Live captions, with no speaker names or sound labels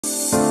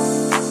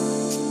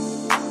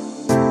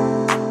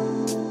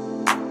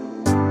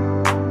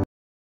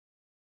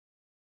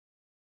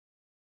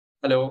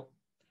Hello,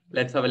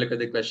 let's have a look at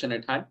the question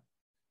at hand.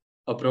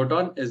 A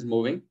proton is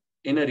moving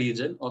in a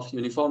region of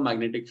uniform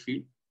magnetic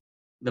field.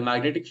 The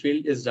magnetic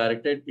field is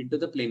directed into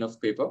the plane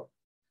of paper.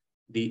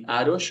 The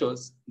arrow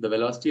shows the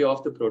velocity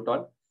of the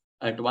proton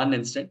at one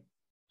instant,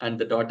 and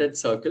the dotted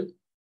circle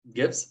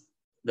gives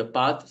the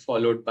path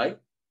followed by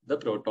the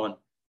proton.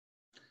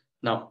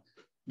 Now,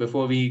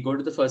 before we go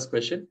to the first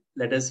question,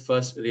 let us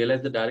first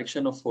realize the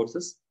direction of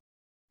forces.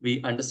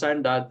 We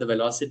understand that the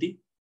velocity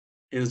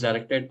is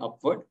directed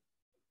upward.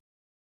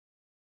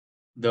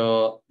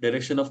 The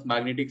direction of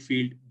magnetic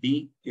field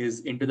B is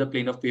into the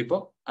plane of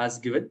paper as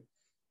given.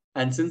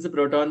 And since the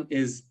proton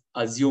is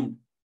assumed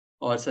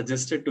or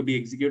suggested to be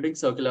executing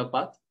circular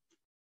path,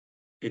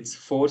 its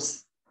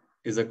force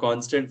is a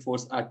constant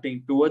force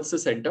acting towards the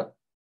center,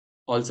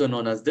 also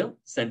known as the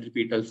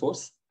centripetal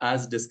force,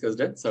 as discussed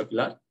in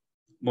circular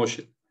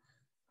motion.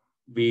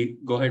 We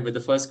go ahead with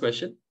the first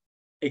question.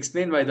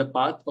 Explain why the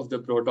path of the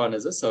proton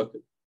is a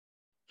circle.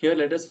 Here,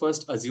 let us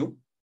first assume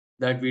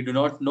that we do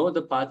not know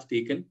the path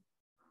taken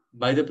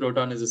by the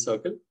proton is a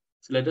circle.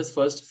 So let us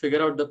first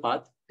figure out the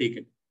path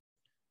taken.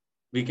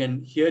 We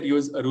can here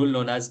use a rule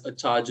known as a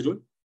charge rule.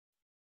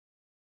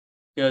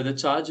 Here the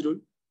charge rule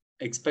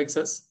expects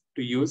us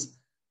to use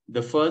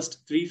the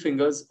first three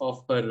fingers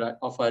of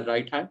our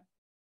right hand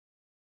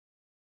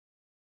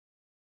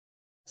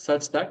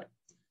such that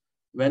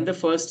when the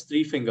first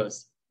three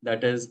fingers,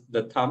 that is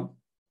the thumb,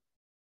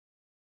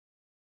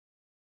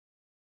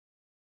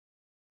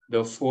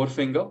 the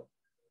forefinger,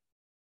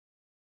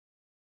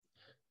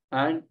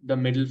 and the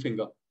middle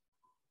finger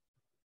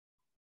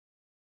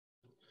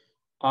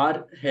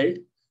are held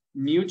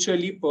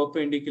mutually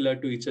perpendicular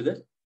to each other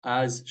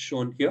as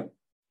shown here.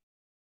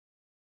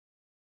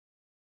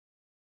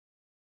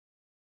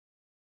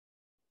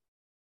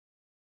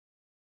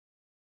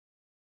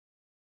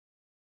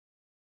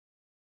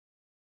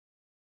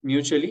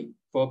 Mutually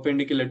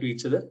perpendicular to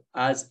each other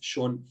as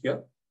shown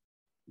here.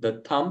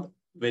 The thumb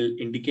will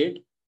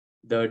indicate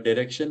the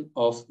direction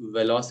of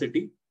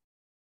velocity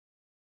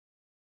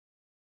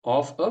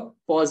of a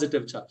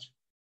positive charge.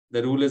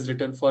 The rule is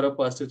written for a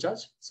positive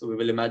charge, so we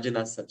will imagine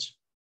as such.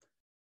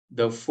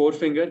 The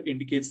forefinger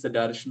indicates the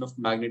direction of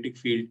magnetic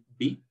field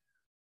B,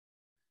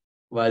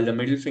 while the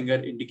middle finger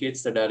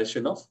indicates the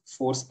direction of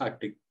force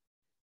acting.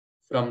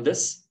 From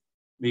this,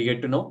 we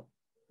get to know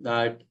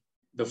that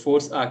the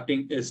force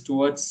acting is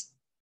towards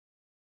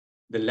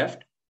the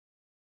left.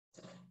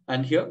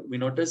 And here we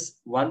notice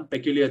one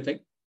peculiar thing,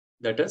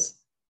 that is,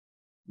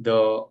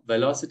 the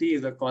velocity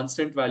is a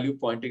constant value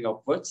pointing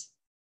upwards,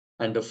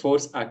 and the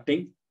force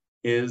acting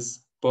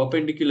is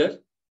perpendicular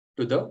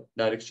to the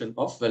direction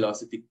of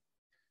velocity.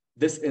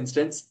 This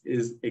instance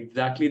is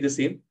exactly the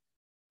same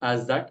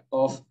as that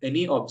of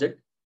any object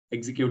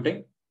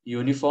executing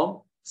uniform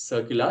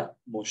circular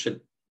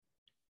motion.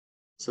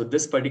 So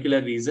this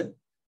particular reason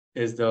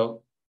is the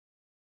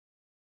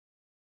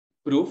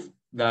proof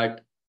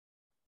that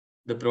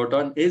the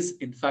proton is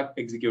in fact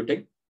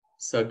executing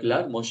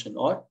circular motion,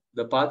 or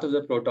the path of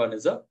the proton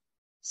is a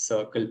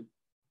circle.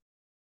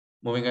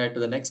 Moving ahead to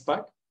the next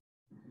part,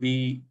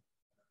 we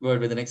go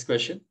ahead with the next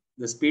question.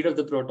 The speed of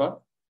the proton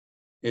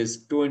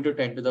is 2 into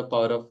 10 to the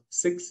power of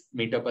 6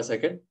 meter per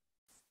second.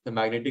 The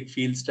magnetic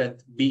field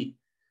strength B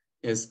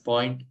is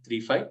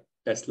 0.35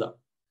 Tesla.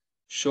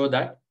 Show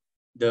that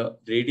the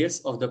radius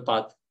of the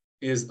path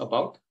is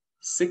about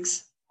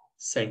 6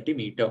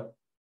 centimeter.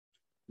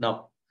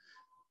 Now,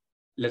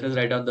 let us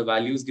write down the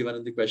values given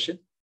in the question.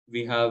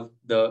 We have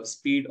the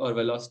speed or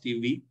velocity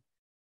V,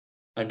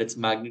 and its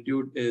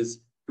magnitude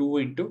is 2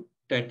 into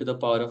 10 to the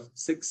power of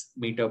 6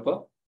 meter per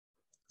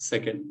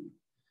second.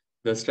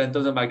 The strength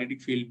of the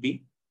magnetic field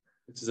B,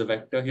 which is a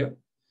vector here,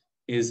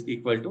 is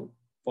equal to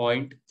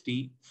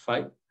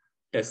 0.35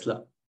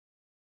 Tesla.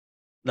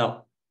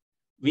 Now,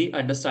 we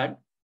understand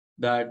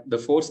that the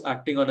force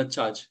acting on a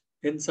charge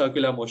in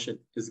circular motion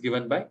is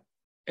given by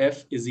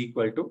F is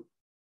equal to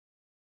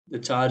the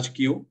charge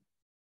Q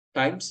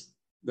times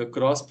the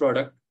cross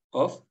product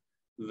of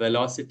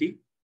velocity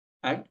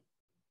and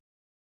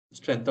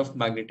strength of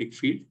magnetic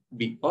field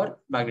B, or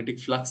magnetic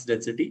flux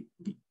density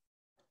B.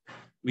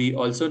 We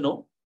also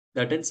know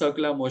that in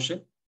circular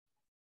motion,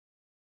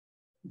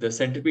 the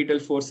centripetal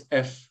force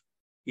F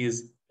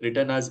is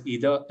written as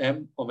either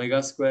m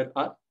omega square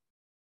r,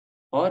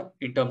 or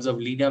in terms of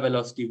linear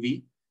velocity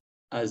V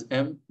as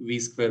m v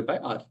square by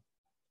r.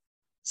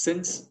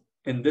 Since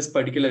in this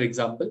particular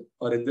example,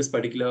 or in this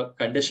particular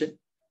condition,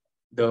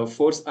 the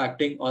force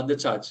acting on the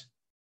charge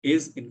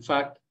is in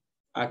fact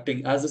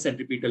acting as a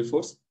centripetal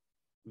force,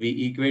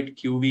 we equate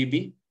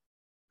QVB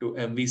to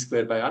mv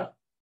square by r.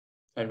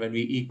 And when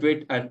we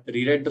equate and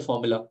rewrite the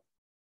formula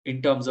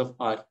in terms of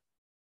r,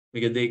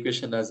 we get the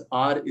equation as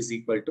r is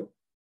equal to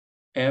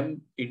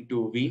m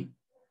into v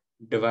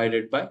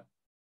divided by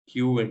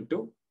q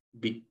into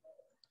b.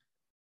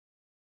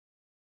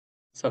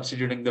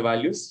 Substituting the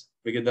values,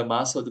 we get the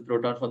mass of the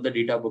proton from the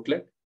data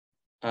booklet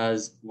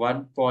as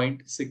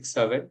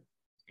 1.67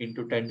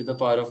 into 10 to the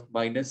power of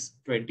minus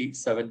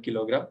 27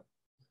 kilogram.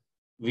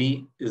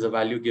 V is a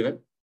value given,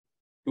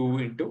 2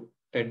 into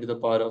 10 to the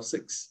power of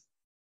 6.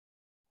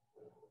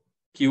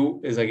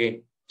 Q is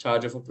again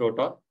charge of a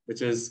proton,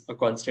 which is a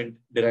constant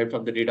derived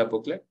from the data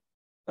booklet,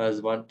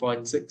 as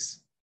 1.6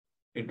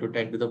 into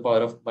 10 to the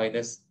power of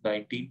minus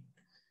 19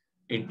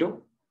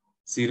 into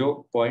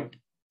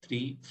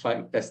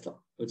 0.35 Tesla,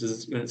 which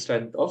is the unit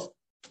strength of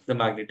the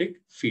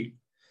magnetic field.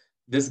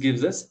 This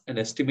gives us an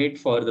estimate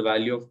for the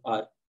value of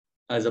R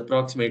as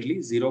approximately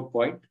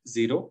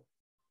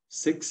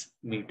 0.06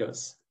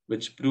 meters,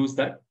 which proves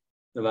that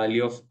the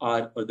value of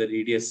R, or the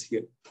radius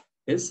here,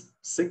 is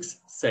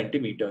 6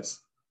 centimeters.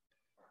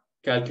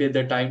 Calculate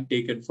the time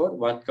taken for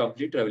one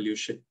complete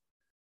revolution.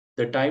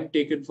 The time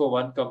taken for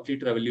one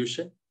complete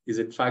revolution is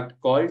in fact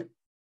called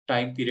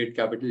time period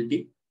capital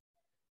T.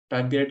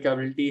 Time period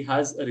capital T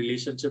has a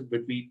relationship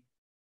between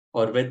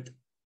or with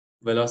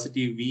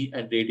velocity v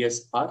and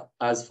radius r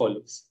as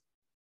follows.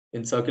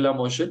 In circular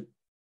motion,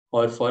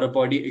 or for a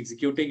body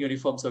executing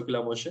uniform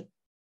circular motion,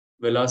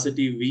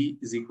 velocity v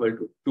is equal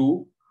to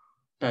 2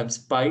 times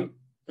pi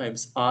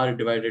times r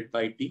divided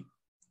by t.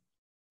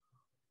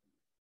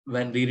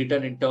 When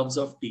rewritten in terms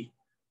of t,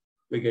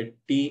 we get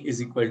t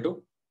is equal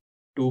to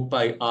 2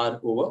 pi r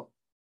over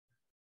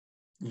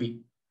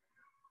v.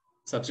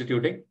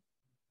 Substituting,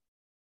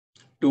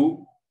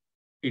 2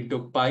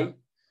 into pi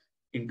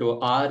into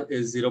r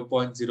is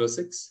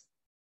 0.06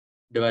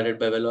 divided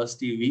by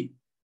velocity v,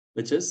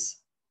 which is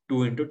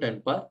 2 into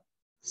 10 power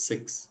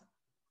 6.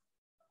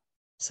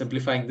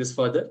 Simplifying this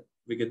further,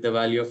 we get the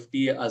value of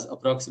t as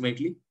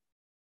approximately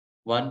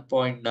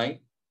 1.9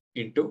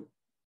 into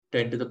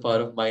 10 to the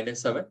power of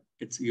minus 7,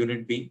 its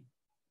unit being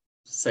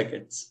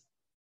seconds.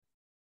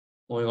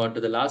 Moving on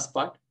to the last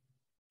part,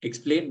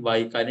 explain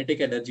why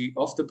kinetic energy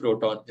of the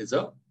proton is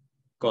a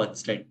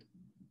constant.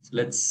 So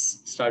let's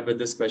start with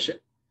this question.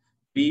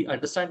 We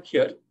understand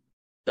here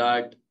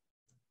that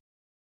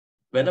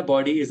when a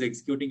body is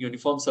executing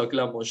uniform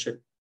circular motion,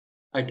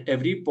 at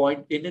every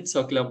point in its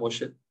circular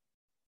motion,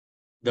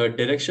 the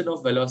direction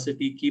of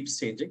velocity keeps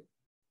changing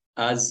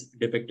as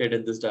depicted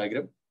in this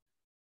diagram.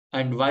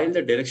 And while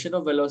the direction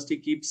of velocity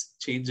keeps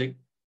changing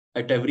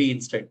at every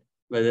instant,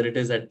 whether it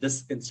is at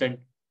this instant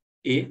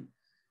A,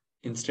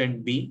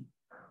 instant B,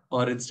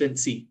 or instant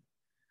C,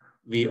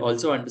 we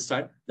also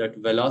understand that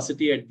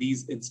velocity at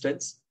these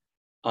instants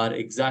are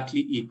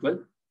exactly equal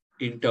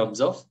in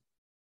terms of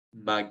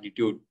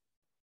magnitude.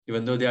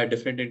 Even though they are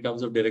different in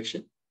terms of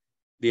direction,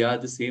 they are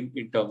the same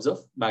in terms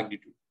of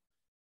magnitude,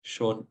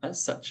 shown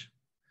as such.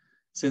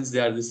 Since they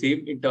are the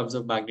same in terms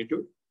of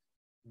magnitude,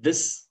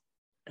 this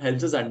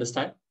helps us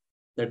understand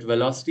that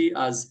velocity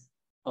as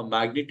a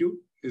magnitude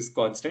is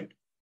constant,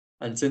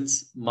 and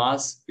since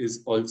mass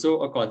is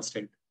also a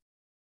constant,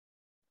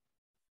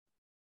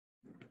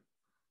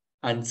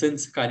 and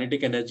since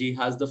kinetic energy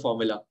has the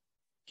formula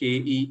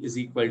Ke is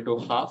equal to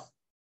half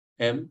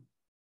m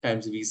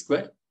times v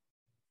square,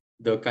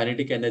 the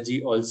kinetic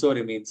energy also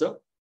remains a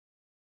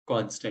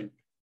constant.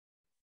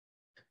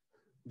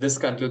 This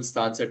concludes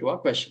the answer to our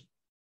question.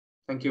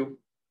 Thank you.